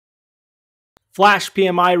Flash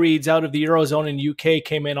PMI reads out of the Eurozone and UK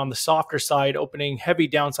came in on the softer side, opening heavy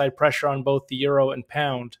downside pressure on both the euro and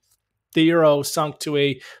pound. The euro sunk to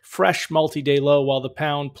a fresh multi-day low while the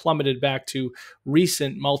pound plummeted back to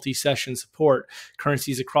recent multi-session support.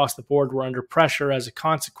 Currencies across the board were under pressure as a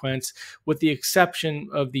consequence, with the exception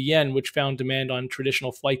of the yen, which found demand on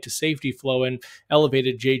traditional flight to safety flow and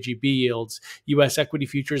elevated JGB yields. U.S. equity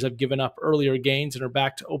futures have given up earlier gains and are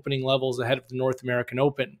back to opening levels ahead of the North American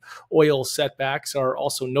Open. Oil setbacks are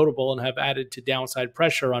also notable and have added to downside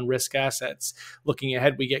pressure on risk assets. Looking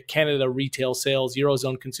ahead, we get Canada retail sales,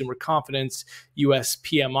 Eurozone consumer confidence, U.S.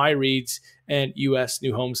 PMI reads, and U.S.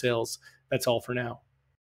 new home sales. That's all for now.